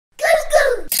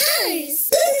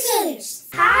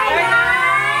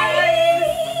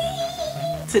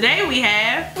Today we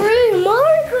have three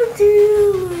more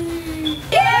cartoons.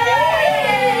 Yay!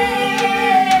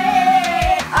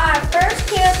 Our first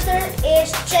character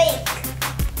is Jake.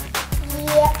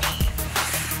 Yep.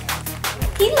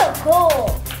 He look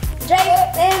cool. Jake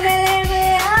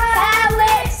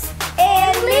Alex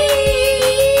and Lee.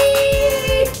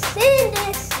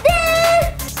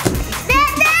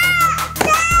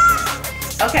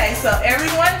 Okay, so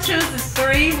everyone chooses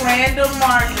 3 random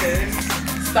markers,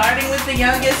 starting with the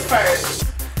youngest first.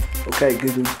 Okay,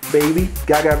 Goo Goo Baby,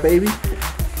 Gaga Baby,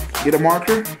 get a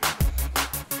marker.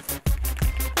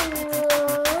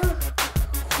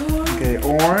 Okay,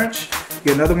 orange,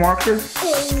 get another marker.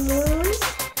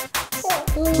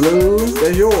 Blue,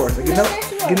 that's yours.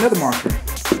 Get another marker.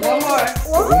 One more.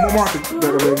 One more marker,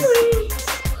 Gaga Baby.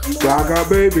 Gaga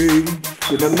Baby,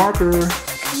 get another marker.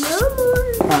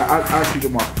 Alright, I'll shoot the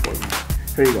marker for you.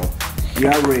 Here you go. You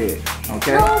got red,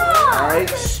 okay? Alright,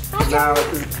 now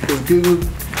it's Goo Goo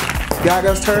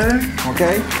Gaga's turn,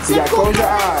 okay? So you gotta close your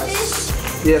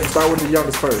eyes. Yeah, start with the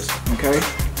youngest first, okay?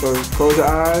 So close your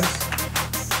eyes.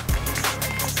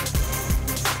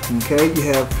 Okay, you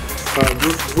have,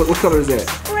 what color is that?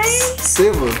 Gray.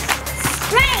 Silver.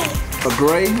 Gray. A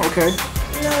gray, okay.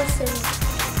 No silver.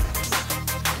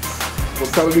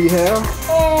 What color do you have?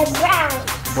 Brown.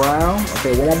 Brown.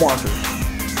 Okay, one more marker.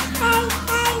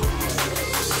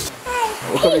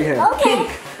 What color do you have? Okay. Pink.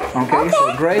 Okay, so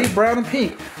gray, brown, and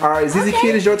pink. Alright, Zizi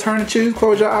Kid, it's your turn to choose.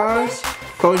 Close your eyes.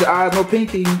 Close your eyes, no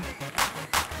pinky.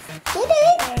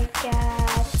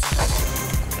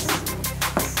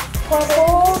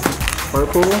 Purple.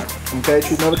 Purple. Okay,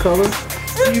 choose another color.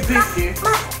 You picked it. I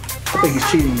think he's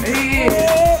cheating.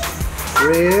 Yeah.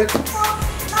 Red.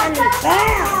 I need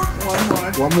brown. One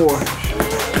more. One more.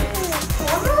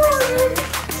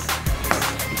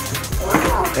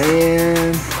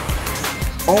 And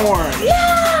orange.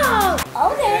 No!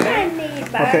 Okay, I need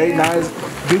brown. Okay, now it's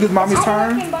Goo Goo's mommy's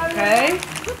turn. Okay.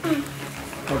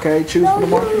 Okay, choose from the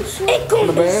markers. It's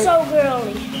gonna be so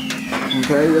girly.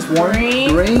 Okay, that's one.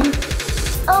 Green.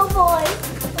 Oh boy.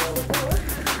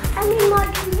 I need more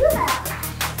than you have.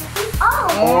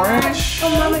 Oh. Orange. Oh,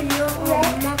 Mama, you're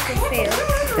marker fail.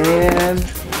 And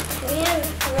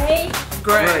Gray.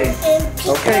 gray.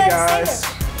 Okay, guys.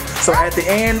 So at the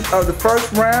end of the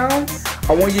first round,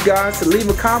 I want you guys to leave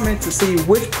a comment to see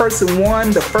which person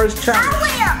won the first challenge.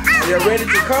 Are you ready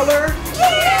to color?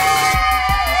 Yeah.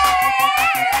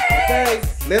 Okay,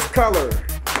 let's color.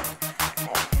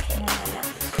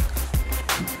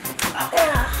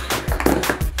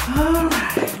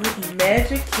 Alright, what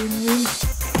magic can we?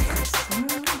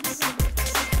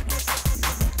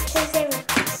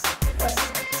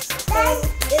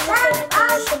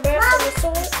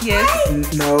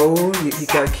 Yes. No, you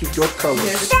gotta keep your colors.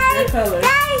 Yes, their colors.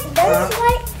 That's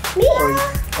like me.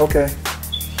 Okay.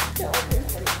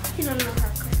 You don't know how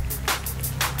to color.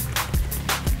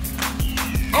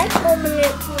 I'm opening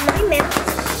it with my mouth.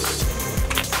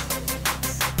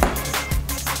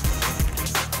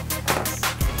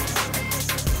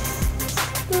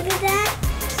 Look at that.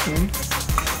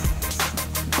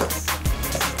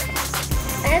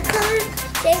 I colored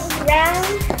Jake brown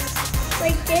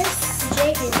like this.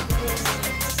 Jake is blue.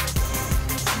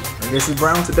 I guess it's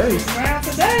brown today. Brown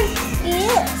today.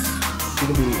 Yes. You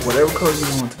can be whatever color you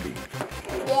want it to be.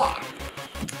 Yeah.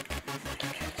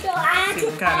 So I See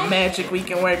what kind of magic we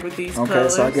can work with these Okay,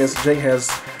 colors. so I guess Jake has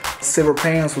silver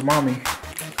pants with mommy. It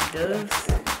does. I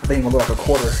think it's gonna look like a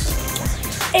quarter.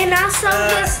 and I saw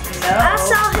his No. I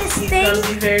saw his He's thing. gonna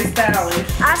be very stylish.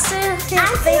 I saw his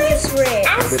thing is red.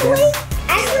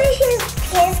 Actually his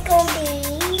pants gonna be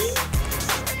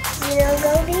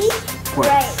gonna be What?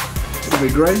 gray. It'll be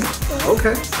gray?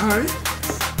 Okay, alright.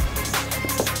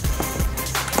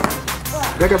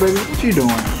 Gaga Baby, what you doing?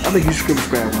 I think you scribble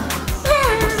scrabbling.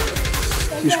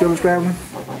 You scribble scrabbling?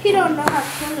 He don't know how to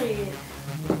color it.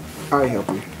 I'll help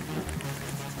you.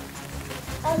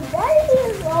 Daddy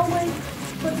is always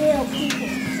put their people.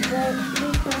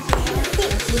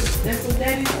 That's what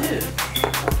daddies do.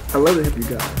 I love to help you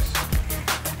guys.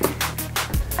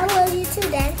 I love you too,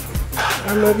 Dad.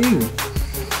 I love you.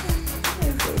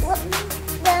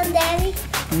 Daddy.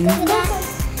 Look at that.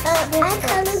 I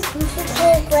colored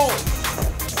gray.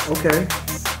 Okay.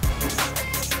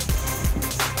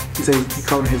 You say you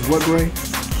called his what gray?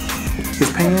 His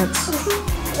pants?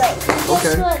 Right. Okay.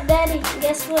 Guess what, Daddy?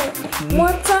 Guess what?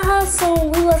 One time, so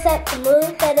we was at the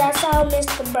movie that I saw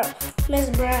Miss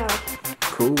Brown.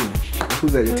 Cool.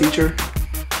 Who's that, your teacher?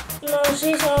 No,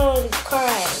 she's on car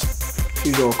ride.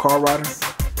 She's your car rider?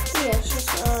 Yeah, she's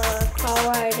car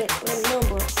ride with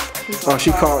number. Oh,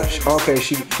 she called. Okay,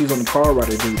 she's on the car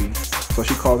rider duty. So So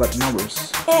she calls out the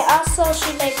numbers. And also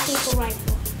she makes people rank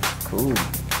them. Cool.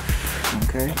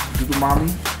 Okay. Goo Goo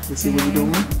Mommy. Let's see what you're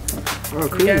doing. Oh,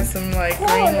 cool. We got some like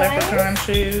green leprechaun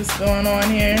shoes going on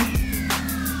here.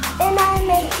 And I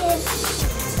make it.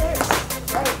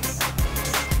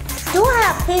 Do I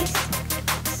have pink?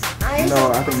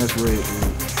 No, I think that's red.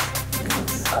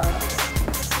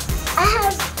 I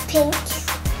have pink.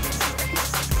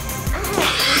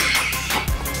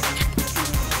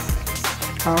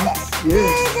 Huh? Yeah.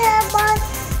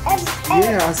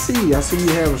 Yeah, I see. I see you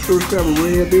have a scribble scrabble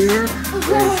red there,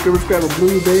 and scribble scrabble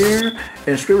blue there,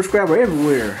 and scribble scrabble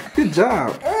everywhere. Good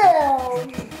job. Oh,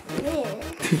 man.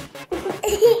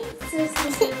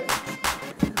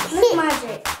 Look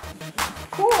magic.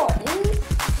 Cool, dude.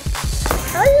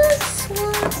 How you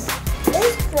swap?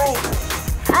 It's great.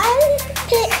 I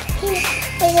pick pink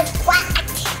and it's black.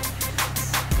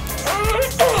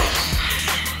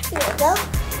 Here we go.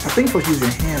 I think you're supposed to use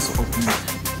your hands to open it.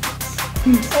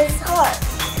 It's hard.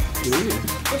 It is.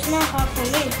 It's not hard for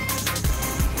me.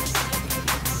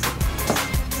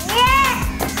 Yeah!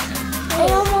 I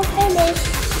almost finished.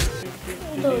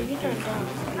 No, you turned down.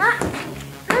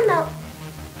 I know.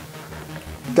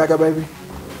 Gaga Baby,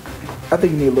 I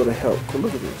think you need a little help.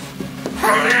 Look at this. I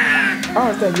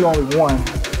understand you're only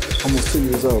almost 2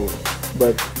 years old,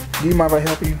 but do you mind if I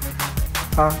help you?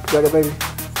 Huh, Gaga Baby?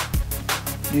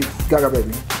 Gaga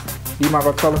Baby, do you mind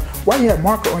if I color? Why you have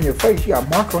marker on your face? You got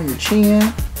marker on your chin.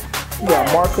 You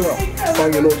got marker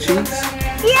on your little cheeks.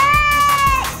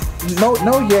 Yeah! No,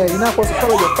 yeah, you're not supposed to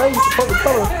color your face. You're supposed to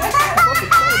color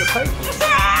the paper.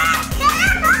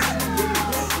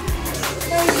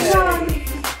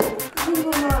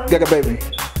 Gaga Baby,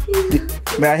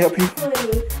 may I help you?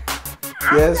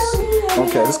 Yes?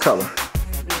 Okay, let's color.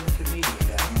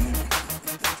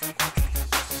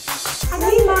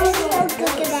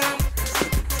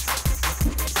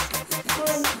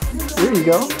 There you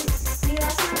go.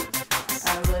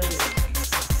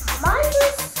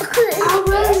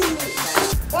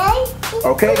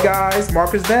 Okay, guys,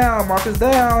 markers down, markers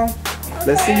down.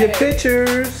 Let's see your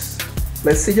pictures.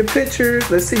 Let's see your pictures.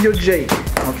 Let's see your Jake.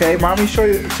 Okay, mommy, show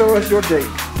us your Jake.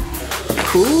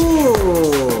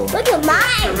 Cool. Look at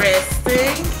mine.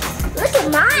 Interesting. Look at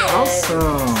mine.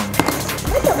 Awesome.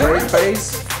 Look at Great mine.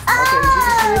 face.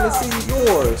 Okay, let's see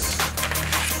yours.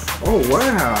 Oh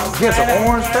wow, he has an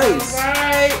orange face.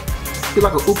 Right. He's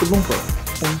like a Oompa Loompa.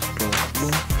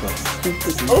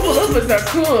 Oompa Loompas are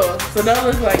cool, so don't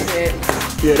look like that.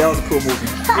 Yeah, that was a cool movie.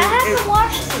 I haven't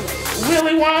watched it.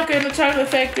 Willy Wonka and the Chocolate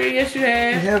Factory, yes you You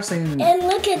have. have seen. And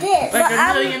look at this. Like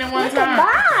a million and one Look at time.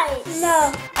 mine.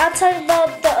 No, I'm talking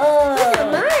about the Look at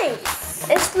mine.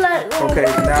 It's like. Okay,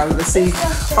 now let's see.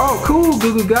 Oh, cool,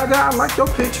 Goo Goo Gaga. I like your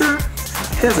picture.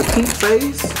 He has a pink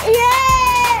face. Yeah.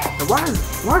 And why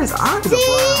his eyes are brown?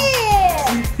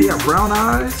 Yeah. He got brown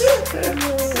eyes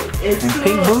It's and cool.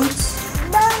 pink boots.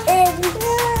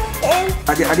 And I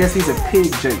guess he's a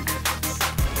pig, Jake.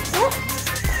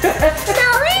 no,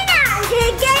 we're not.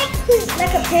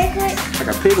 Like a piglet. Like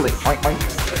a piglet. Oink, oink.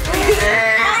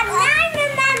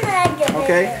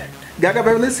 Okay, Gaga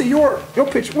Baby, let's see your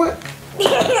picture. What?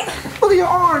 Look at your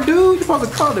arm, dude. You're supposed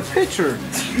to color the picture,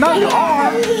 not your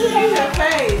arm. Your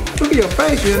face. Look at your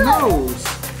face, your nose.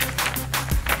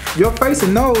 Your face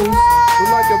and nose look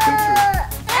like your picture.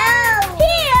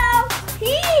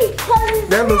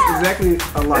 That looks exactly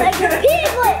alike. Like a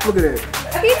piglet. Look at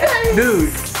that.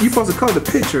 Dude, you're supposed to color the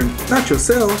picture, not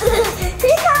yourself.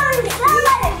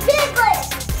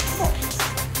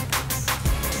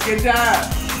 Good job.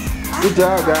 Good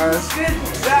job, guys. Good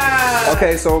job.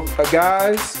 Okay, so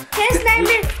guys, His name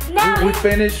is we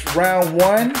finished round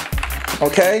 1.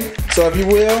 Okay, so if you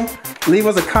will, leave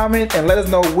us a comment and let us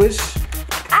know which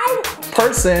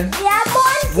person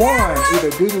won.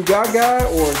 Either Goo Goo Gaga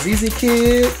or ZZ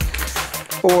Kid,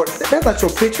 or that's not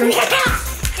your picture.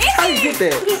 How do you get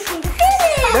that?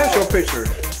 That's your picture.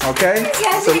 Okay,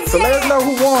 so let us know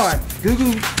who won. Goo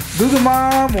Goo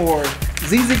Mom or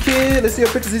ZZ Kid. Let's see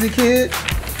your picture, ZZ Kid.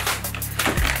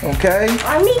 Okay.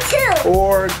 Me too.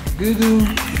 Or Goo Goo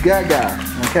Gaga.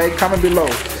 Okay, comment below.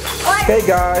 Okay,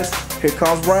 guys, here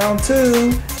comes round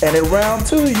 2, and in round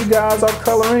 2, you guys are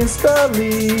coloring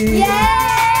Scully. Yay!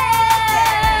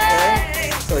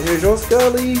 Okay, so here's your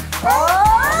Scully.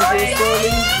 Here's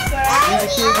Scully. ZZ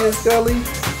Kid gets Scully,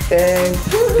 and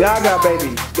Gaga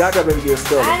Baby. Gaga Baby gets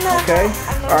Scully. Okay.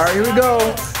 All right, here we go.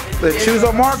 Let's choose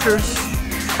our markers.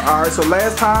 All right, so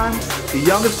last time the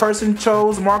youngest person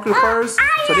chose marker first.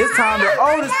 So this time the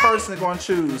oldest person is going to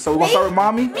choose. So we're going to start with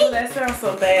mommy. Oh, that sounds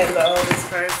so bad, the oldest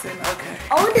person. Okay.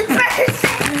 Oldest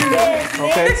person.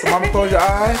 Okay, so mommy, close your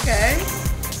eyes. Okay.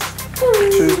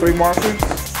 Choose 3 markers.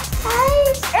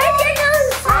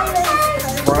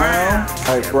 Brown.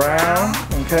 Alright, brown.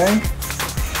 Okay.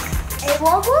 And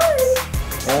one more.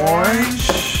 Orange.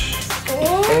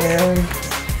 And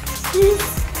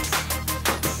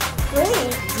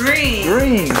Green.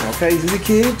 green. Okay, you the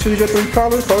kid. Choose your 3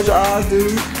 colors. Close your eyes,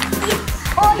 dude.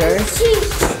 Okay.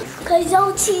 Cause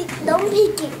don't cheat. Don't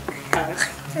peek it.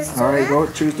 Alright, go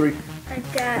choose 3. I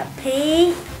got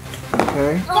pink.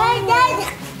 Okay. Oh.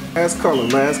 Last color.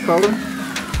 Last color.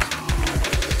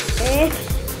 Okay.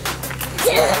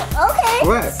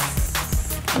 Black.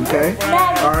 Okay.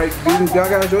 Alright, Goo Goo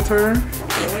Gaga, it's your turn.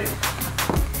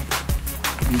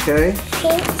 Okay.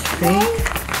 Pink.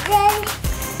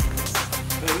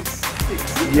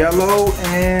 Yellow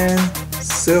and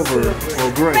silver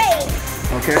or gray.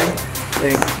 Okay.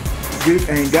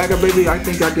 And Gaga Baby, I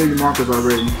think I gave you markers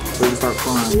already, so you start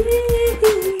crying.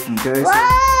 Okay. So,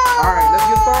 all right, let's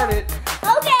get started.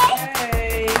 Okay.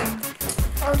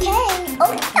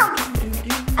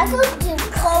 I'm going to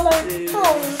color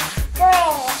gray.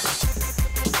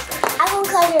 I'm going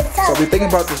to color the So we're thinking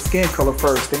about the skin color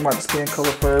first. Think about the skin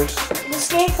color first. The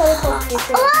skin color first.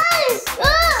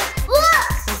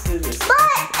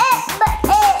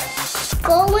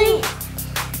 Scully,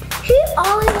 he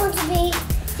always wants to be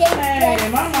Jake's best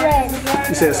friend.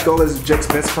 You said Skull is Jake's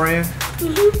best friend?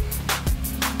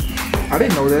 I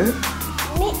didn't know that.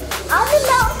 I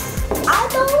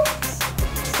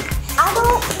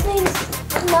don't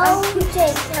know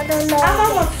Jake. I don't know. I'm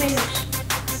almost finished.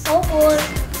 Oh boy.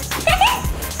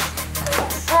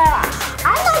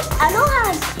 I know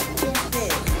how to do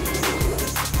this.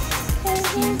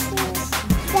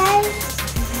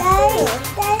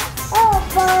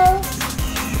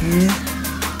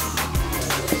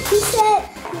 He said.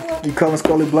 You color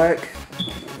Scully black?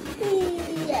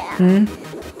 Yeah.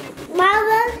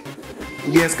 Mama.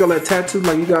 You getting Scully a tattoo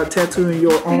like you got a tattoo in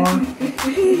your arm?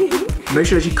 Make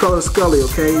sure that you color Scully,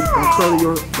 okay?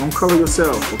 Don't color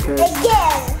yourself, okay?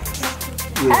 Again.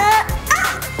 Yeah.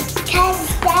 Can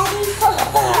Daddy color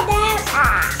that?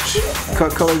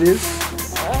 Cut color this.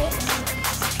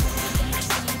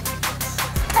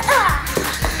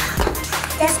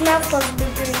 That's not supposed to be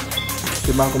green.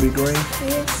 Your mouth gonna be green?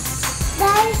 Yes.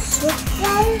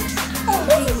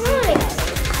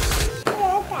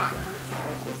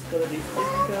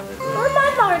 Where's my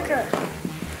marker?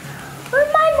 Where's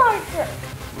my marker?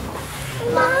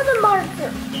 Where's my other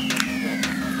marker?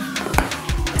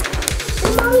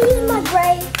 Mom, use my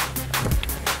gray.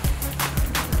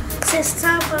 It's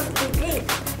top of the pink.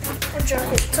 I draw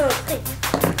his tongue pink.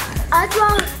 I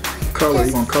draw. Color.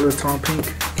 You want color his tongue pink?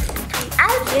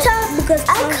 Because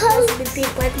I color the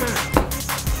pink like mine.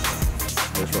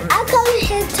 That's right. I color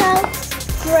his tongue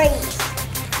gray.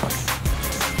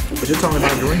 But your tongue is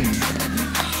not green.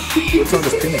 Your tongue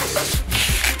is pink.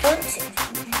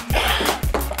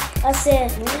 I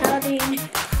said,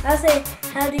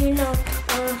 how do you know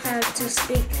how to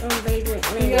speak baby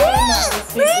language?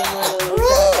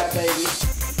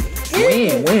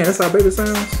 When? That's how baby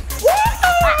sounds?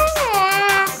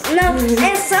 No,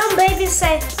 and some babies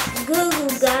say Goo Goo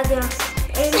Gaga.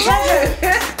 And stop.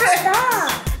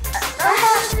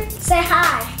 Say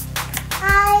hi.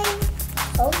 Hi.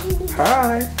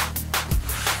 Hi.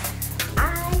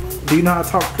 Do you know how to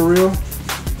talk for real?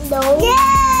 No. Yay!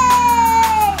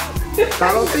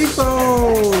 I don't think so.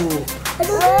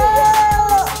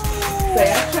 Say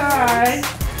I tried.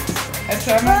 I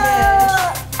tried my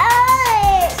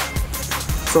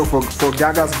best. So for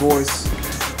Gaga's voice,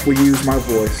 we use my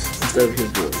voice instead of his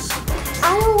voice.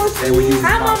 I don't want to. And we use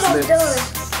I'm Mom's almost lips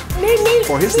done.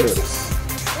 for his lips.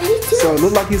 So it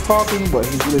looks like he's talking, but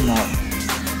he's really not.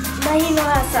 But he knows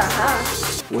how to say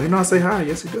hi. Well, he knows how to say hi.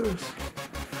 Yes, he does.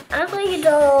 I think he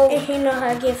does. And he knows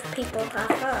how to give people a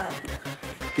high five.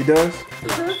 He does?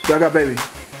 Gaga Baby.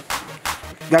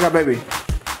 Gaga Baby.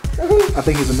 I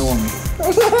think he's annoying me.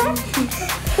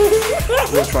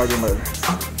 We'll try again later.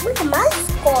 Look at my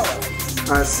skull.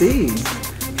 I see.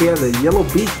 He has a yellow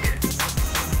beak.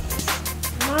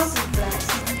 Mine's black.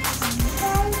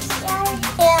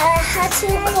 Yeah, I had to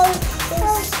color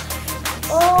this.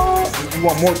 Oh. You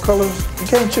want more colors? You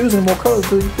can't choose any more colors,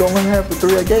 dude. You only have the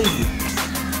 3 I gave you.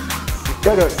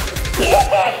 Gaga.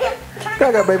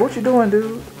 Gaga, baby, what you doing,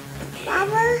 dude?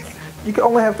 Mama. You can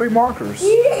only have 3 markers.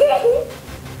 You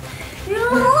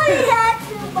only had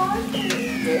 2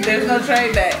 markers. There's no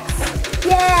trade backs.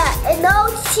 Yeah, and no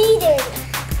cheating.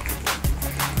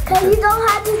 Cause you don't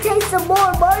have to take some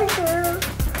more markers.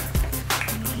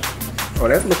 Oh,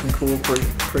 that's looking cool.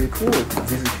 Pretty cool.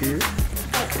 This is cute.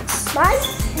 Mine,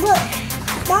 look.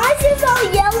 Mine is all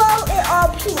yellow and all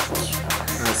pink.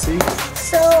 I see.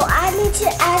 So I need to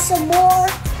add some more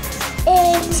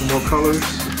And some more colors.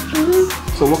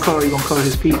 So what color are you gonna color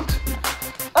his feet?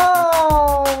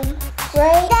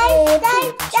 Gray and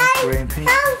pink. Gray and pink.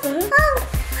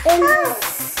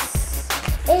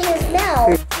 And his mouth.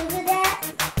 Look at that.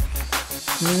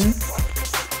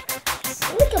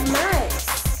 Look at mine.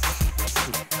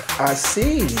 I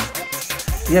see.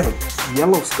 You have a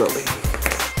yellow Scully.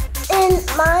 And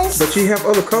mine. But you have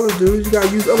other colors, dude. You gotta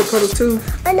use other colors too.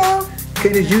 I know. You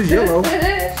can't just use yellow.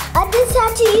 I just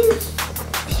have to use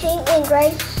pink and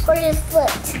gray for his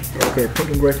foot. Okay, pink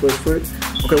and gray for his foot.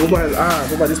 Okay, what about his eyes?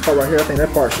 What about this part right here? I think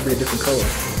that part should be a different color.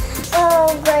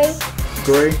 Gray.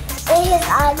 Gray. And his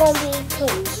eye gonna be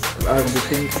pink. His eyes gonna be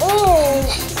pink.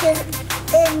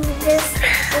 And this.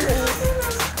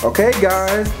 Okay,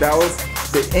 guys, that was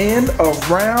the end of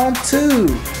round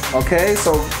 2. Okay,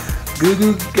 so Goo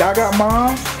Goo Gaga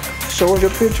Mom, show us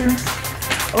your picture.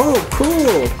 Oh,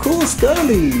 cool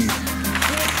Scully.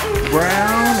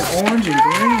 Brown, and orange, and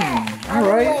green. All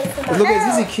right, let's look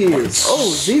at ZZ Kids.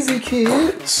 Oh, ZZ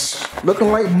Kids, looking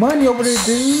like money over there,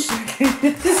 dude.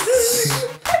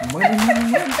 Money.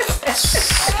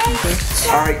 Okay.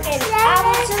 All right,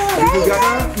 Goo Goo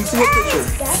Gaga, you see your picture.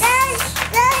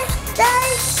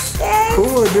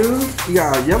 Cool, dude. You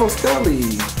got a yellow Scully.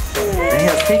 And he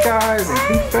has pink eyes and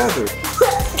pink feathers.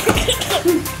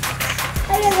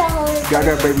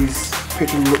 Gaga Baby's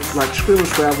picture looks like scribble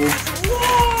scrabble.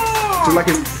 Just like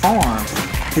his arm.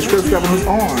 His scribble scrabble on his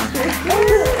arm.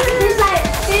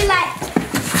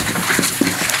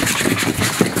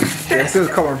 Yeah, this is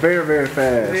coloring very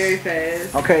fast. Very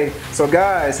fast. Okay, so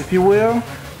guys, if you will,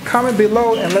 comment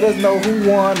below and let us know who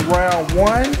won round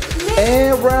 1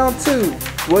 and round 2.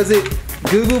 Was it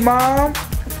Goo Goo Mom?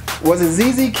 Was it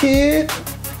ZZ Kid?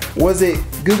 Was it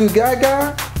Goo Goo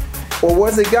Gaga? Or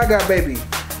was it Gaga Baby?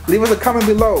 Leave us a comment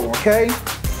below, okay?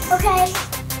 Okay.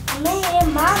 Me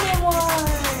and Mommy won.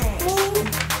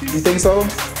 You think so?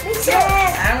 Me too.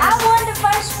 I won the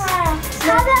first round.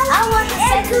 I won the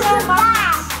second round.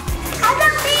 How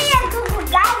about me and Goo Goo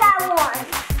Gaga won?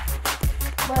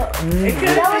 It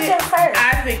could That was your first.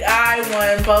 I think I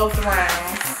won both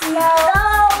rounds. No,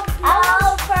 I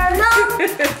was first.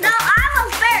 No, I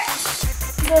was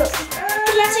first. Look.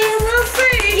 We'll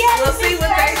see. We'll see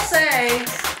what they say.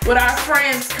 What our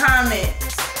friends comment.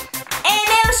 And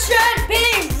it should be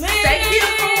me. Thank you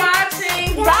for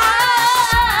watching. Bye.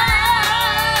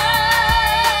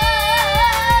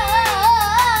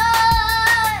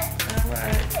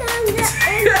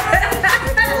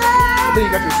 I think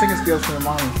you got your singing skills from your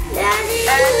mommy. Daddy.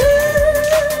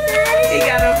 He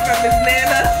got them from his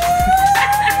nana.